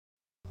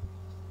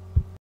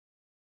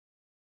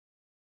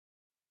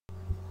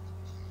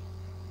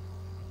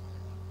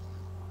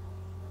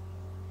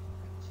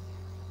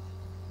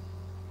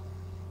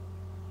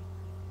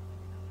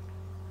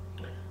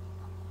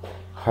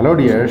Hello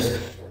dears,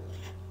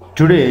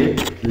 today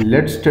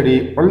let's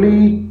study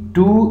only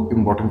two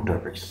important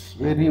topics,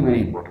 very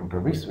important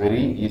topics,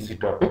 very easy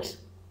topics.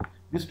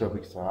 These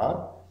topics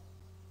are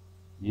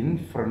in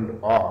front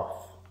of,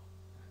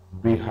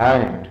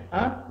 behind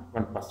and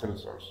one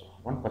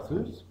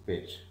puzzles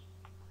page.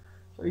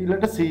 So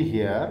let us see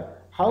here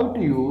how to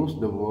use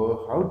the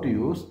word, how to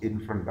use in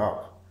front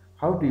of,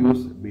 how to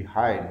use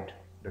behind,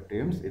 the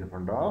terms in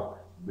front of,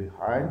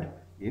 behind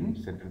in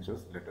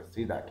sentences. Let us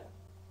see that.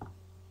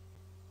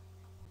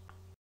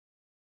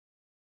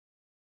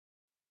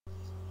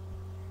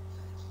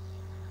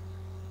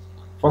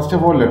 First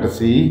of all, let us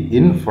see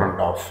in front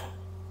of.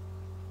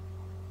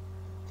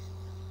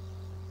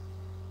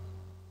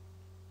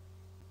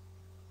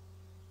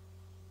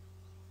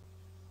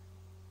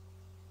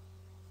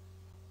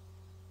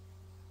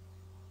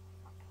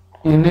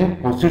 In a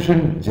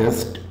position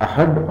just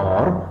ahead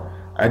or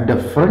at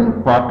the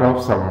front part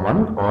of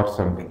someone or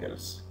something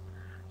else.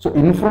 So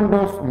in front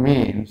of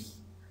means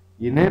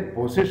in a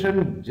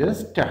position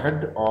just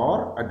ahead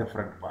or at the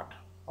front part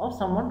of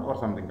someone or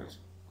something else.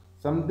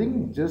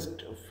 Something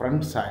just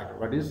front side.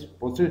 What is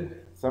position?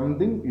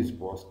 Something is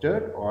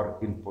posted or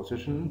in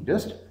position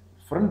just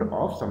front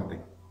of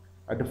something,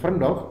 at the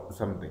front of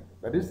something.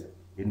 That is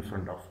in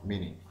front of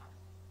meaning.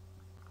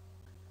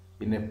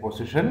 In a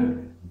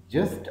position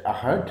just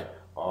ahead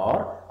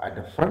or at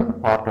the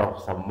front part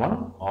of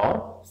someone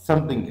or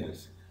something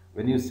else.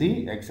 When you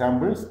see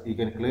examples, you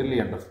can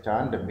clearly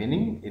understand the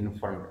meaning in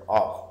front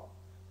of.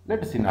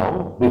 Let's see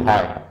now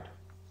behind.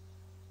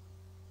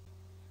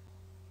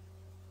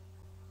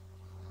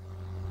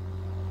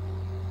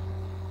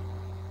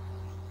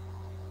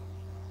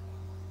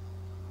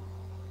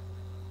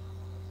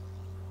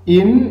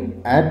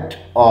 In, at,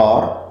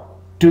 or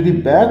to the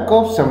back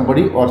of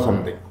somebody or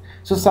something.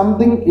 So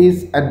something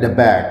is at the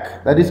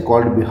back, that is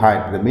called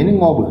behind. The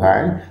meaning of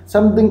behind,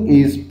 something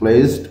is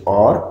placed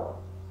or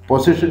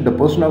position, the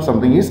position of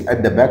something is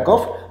at the back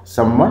of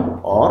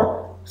someone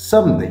or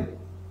something.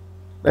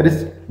 That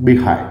is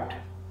behind.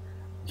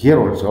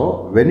 Here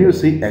also, when you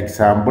see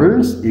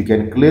examples, you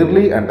can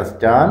clearly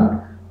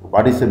understand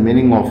what is the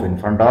meaning of in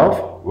front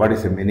of, what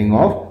is the meaning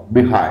of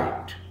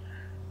behind.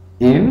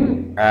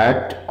 In,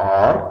 at,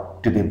 or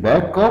to the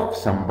back of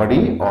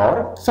somebody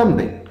or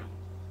something.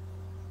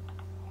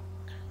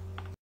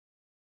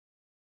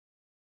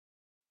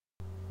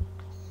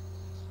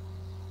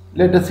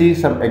 Let us see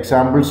some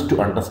examples to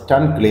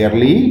understand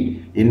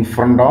clearly in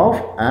front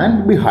of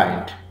and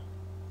behind.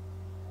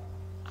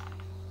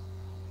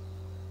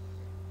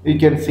 You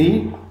can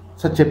see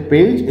such a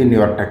page in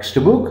your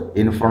textbook,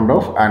 in front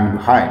of and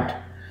behind.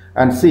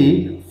 And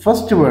see,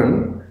 first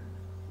one,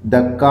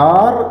 the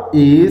car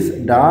is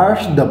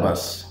dash the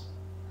bus.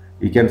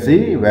 You can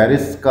see where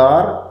is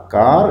car?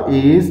 Car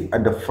is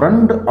at the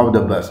front of the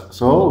bus.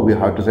 So we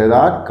have to say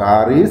that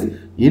car is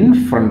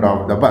in front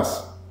of the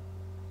bus.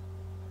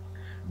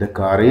 The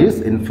car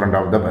is in front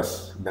of the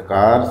bus. The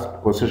car's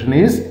position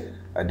is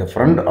at the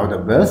front of the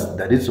bus.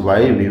 That is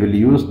why we will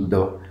use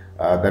the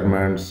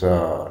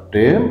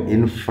term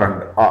in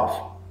front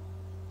of.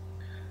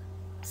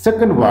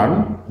 Second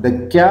one,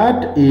 the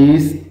cat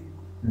is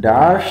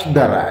dash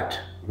the rat.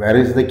 Where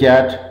is the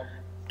cat?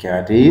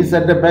 Cat is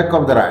at the back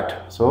of the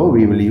rat. So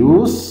we will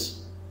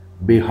use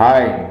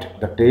behind.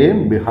 The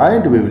term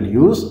behind we will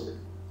use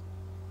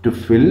to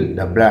fill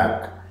the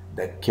blank.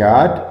 The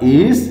cat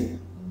is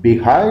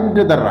behind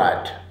the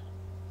rat.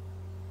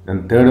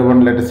 Then third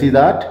one, let us see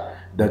that.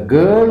 The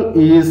girl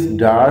is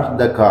dash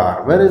the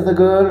car. Where is the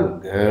girl?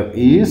 Girl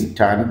is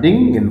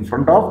standing in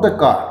front of the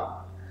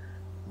car.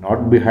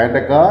 Not behind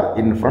the car,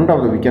 in front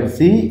of the, we can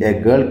see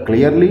a girl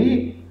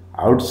clearly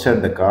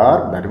outside the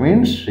car. That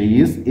means she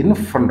is in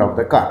front of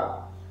the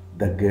car.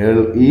 The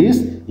girl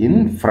is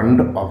in front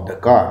of the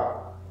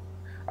car.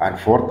 And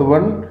fourth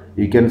one,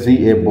 you can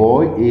see a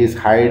boy is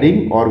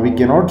hiding, or we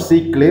cannot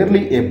see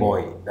clearly a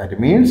boy. That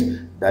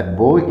means that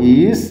boy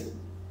is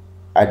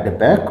at the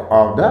back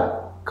of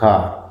the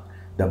car.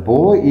 The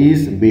boy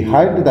is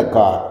behind the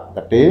car.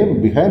 The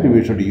term behind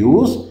we should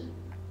use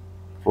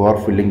for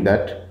filling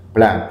that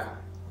blank.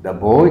 The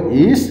boy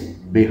is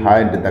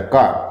behind the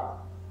car.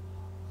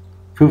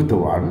 Fifth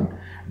one,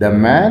 the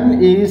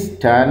man is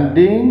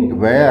standing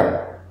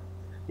where?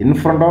 In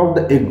front of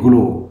the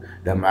igloo.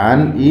 The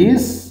man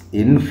is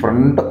in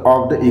front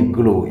of the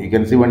igloo. You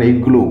can see one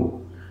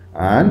igloo.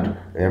 And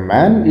a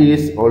man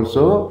is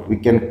also, we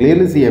can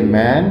clearly see a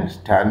man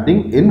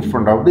standing in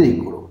front of the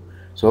igloo.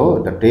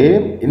 So the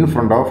term in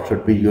front of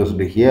should be used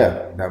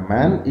here. The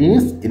man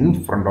is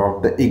in front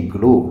of the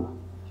igloo.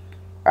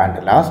 And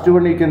the last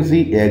one, you can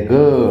see a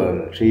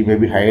girl. She may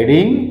be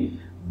hiding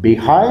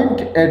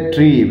behind a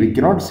tree. We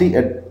cannot see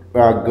a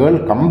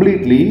girl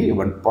completely.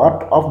 One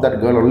part of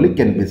that girl only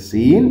can be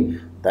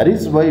seen. That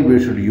is why we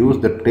should use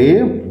the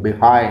term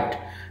behind.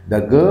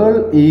 The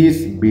girl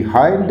is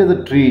behind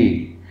the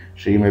tree.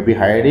 She may be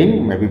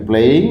hiding, may be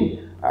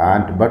playing,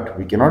 but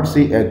we cannot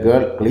see a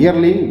girl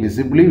clearly,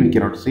 visibly we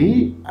cannot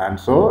see, and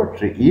so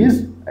she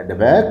is at the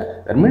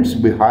back. That means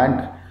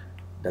behind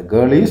The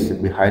girl is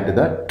behind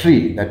the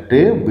tree. That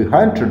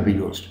behind should be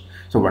used.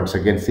 So once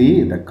again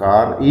see, the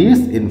car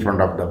is in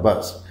front of the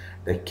bus.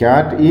 The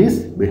cat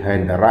is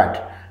behind the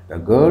rat. The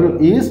girl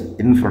is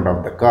in front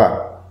of the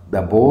car.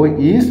 The boy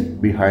is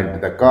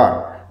behind the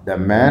car. The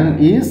man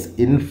is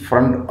in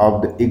front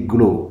of the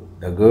igloo.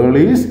 The girl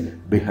is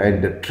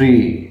behind the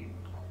tree.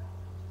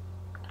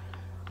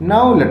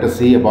 Now let us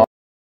see about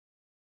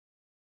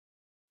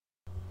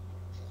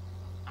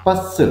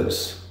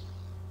puzzles.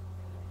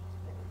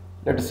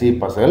 Let us see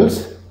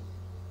puzzles.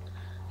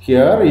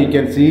 Here you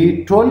can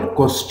see 12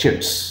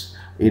 questions.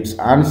 Its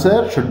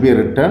answer should be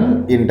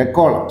written in the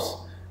columns.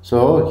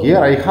 So here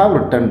I have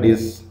written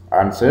these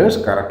answers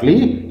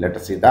correctly. Let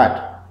us see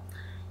that.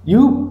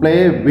 You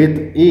play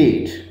with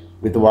it.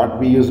 With what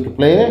we used to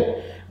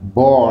play?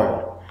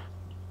 Ball.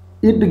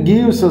 It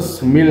gives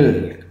us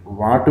milk.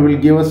 What will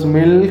give us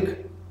milk?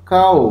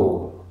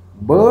 Cow.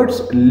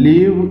 Birds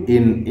live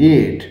in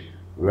it.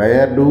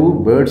 Where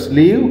do birds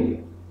live?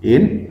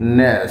 In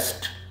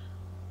nest.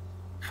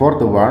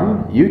 Fourth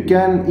one, you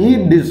can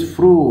eat this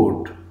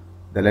fruit.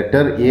 The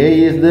letter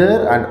A is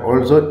there and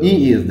also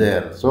E is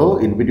there. So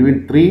in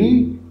between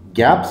three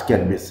gaps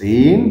can be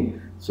seen.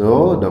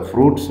 So the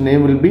fruit's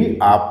name will be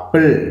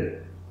apple.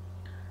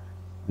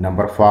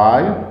 Number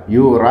 5,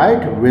 you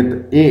write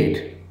with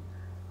 8.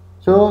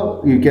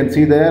 So you can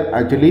see there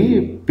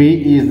actually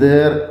P is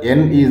there,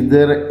 N is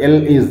there,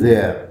 L is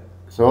there.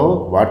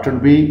 So what to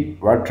write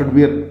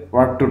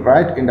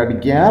in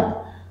that gap?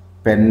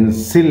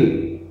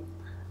 Pencil.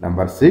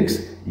 Number 6,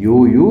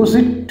 you use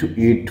it to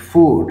eat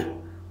food.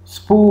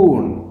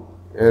 Spoon.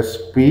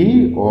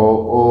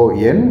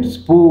 S-P-O-O-N,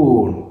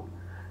 spoon.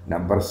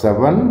 Number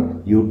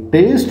 7, you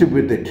taste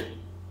with it.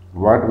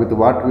 What we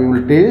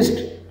will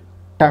taste?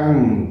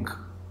 Tongue.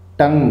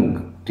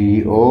 Tongue.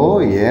 T-O-N-G-U-E,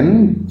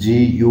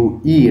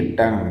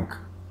 tongue.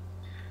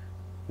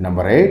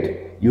 Number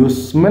 8, you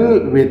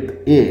smell with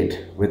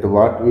it. With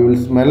what we will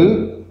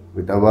smell?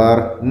 With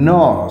our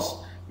nose.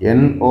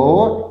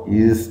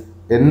 N-O-S-E,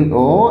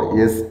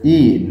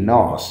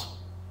 nose.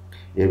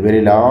 A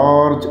very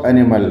large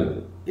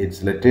animal.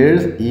 Its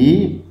letters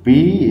E,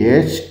 P,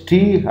 H,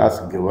 T has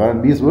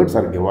given. These words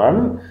are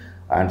given,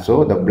 and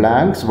so the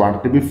blanks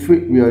want to be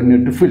we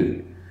need to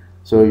fill.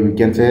 So you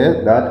can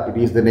say that it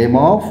is the name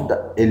of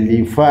the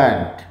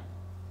elephant.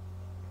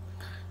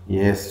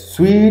 Yes,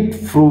 sweet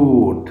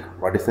fruit.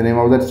 What is the name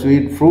of that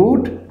sweet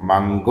fruit?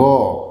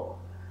 Mango.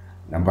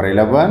 Number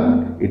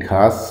 11, it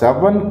has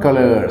 7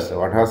 colors.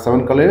 What has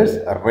 7 colors?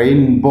 A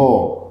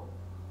rainbow.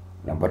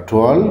 Number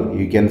 12,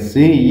 you can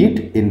see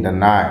it in the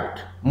night.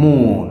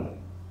 Moon.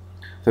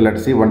 So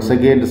let's see once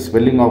again the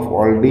spelling of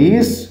all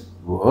these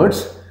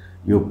words.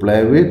 You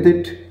play with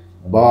it.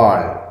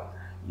 Ball.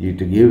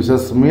 It gives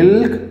us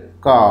milk.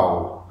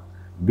 Cow.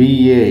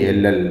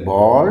 B-A-L-L,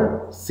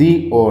 ball.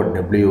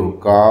 C-O-W,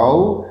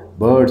 cow.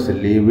 Birds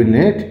live in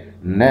it.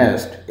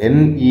 Nest.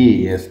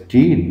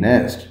 N-E-S-T,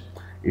 nest.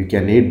 You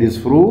can eat this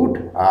fruit.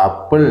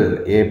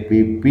 Apple.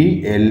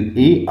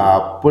 A-P-P-L-E,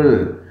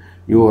 apple.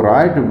 You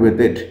write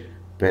with it.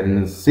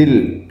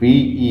 Pencil.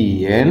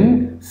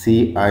 P-E-N-C-I-L,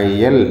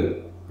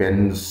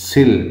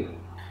 pencil.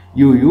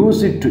 You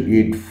use it to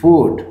eat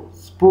food.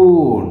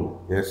 Spoon.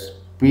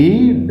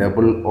 S-P-O-O-N,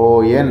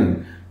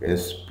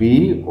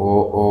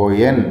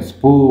 S-P-O-O-N,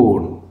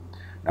 spoon.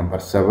 Number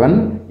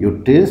 7,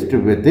 you taste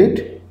with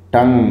it.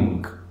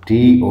 Tongue.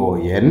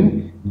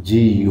 T-O-N-G-U-E,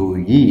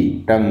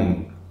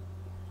 tongue.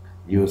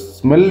 You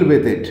smell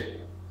with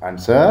it.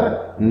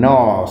 Answer,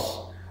 nose.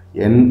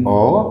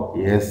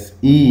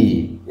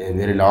 N-O-S-E, a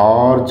very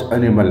large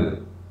animal.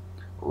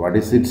 What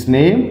is its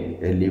name?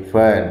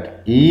 Elephant.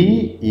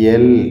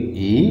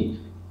 E-L-E-P-H-A-N-T,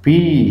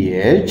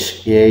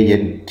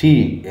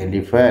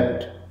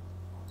 elephant.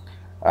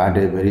 And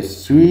a very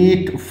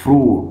sweet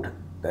fruit,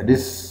 that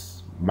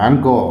is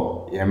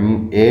mango.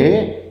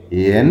 M-A-N-G-O,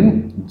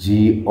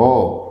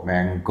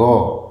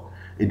 mango.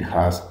 It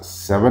has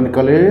 7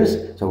 colors.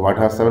 So what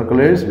has 7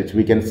 colors? Which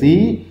we can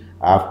see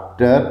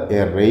after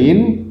a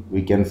rain.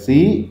 We can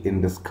see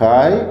in the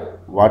sky.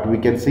 What we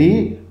can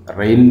see?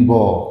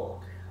 Rainbow.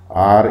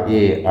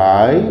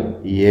 R-A-I-N-B-O-W.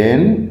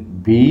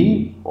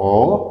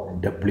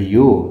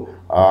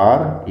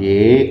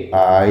 R-A-I-N-B-O-W,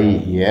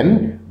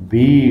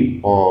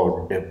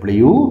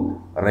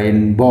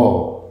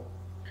 rainbow.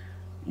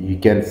 You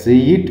can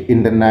see it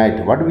in the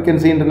night. What we can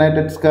see in the night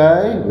at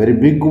sky? Very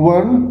big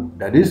one.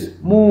 That is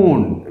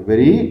moon.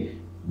 Very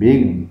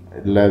big.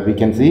 We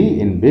can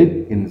see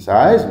in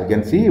size. We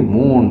can see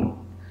moon.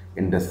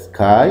 In the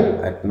sky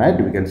at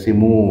night we can see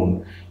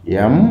moon.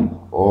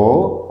 M-O-O-N,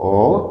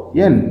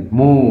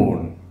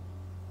 moon.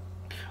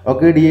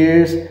 Okay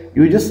dears,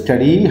 you just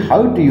study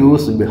how to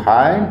use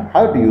behind,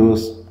 how to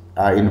use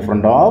in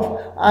front of,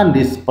 and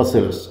these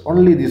puzzles.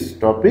 Only this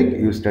topic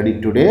you study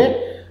today,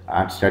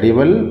 and study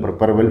well,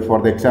 prepare well for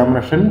the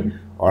examination.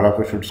 All of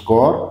you should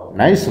score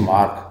nice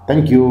mark.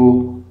 Thank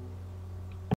you.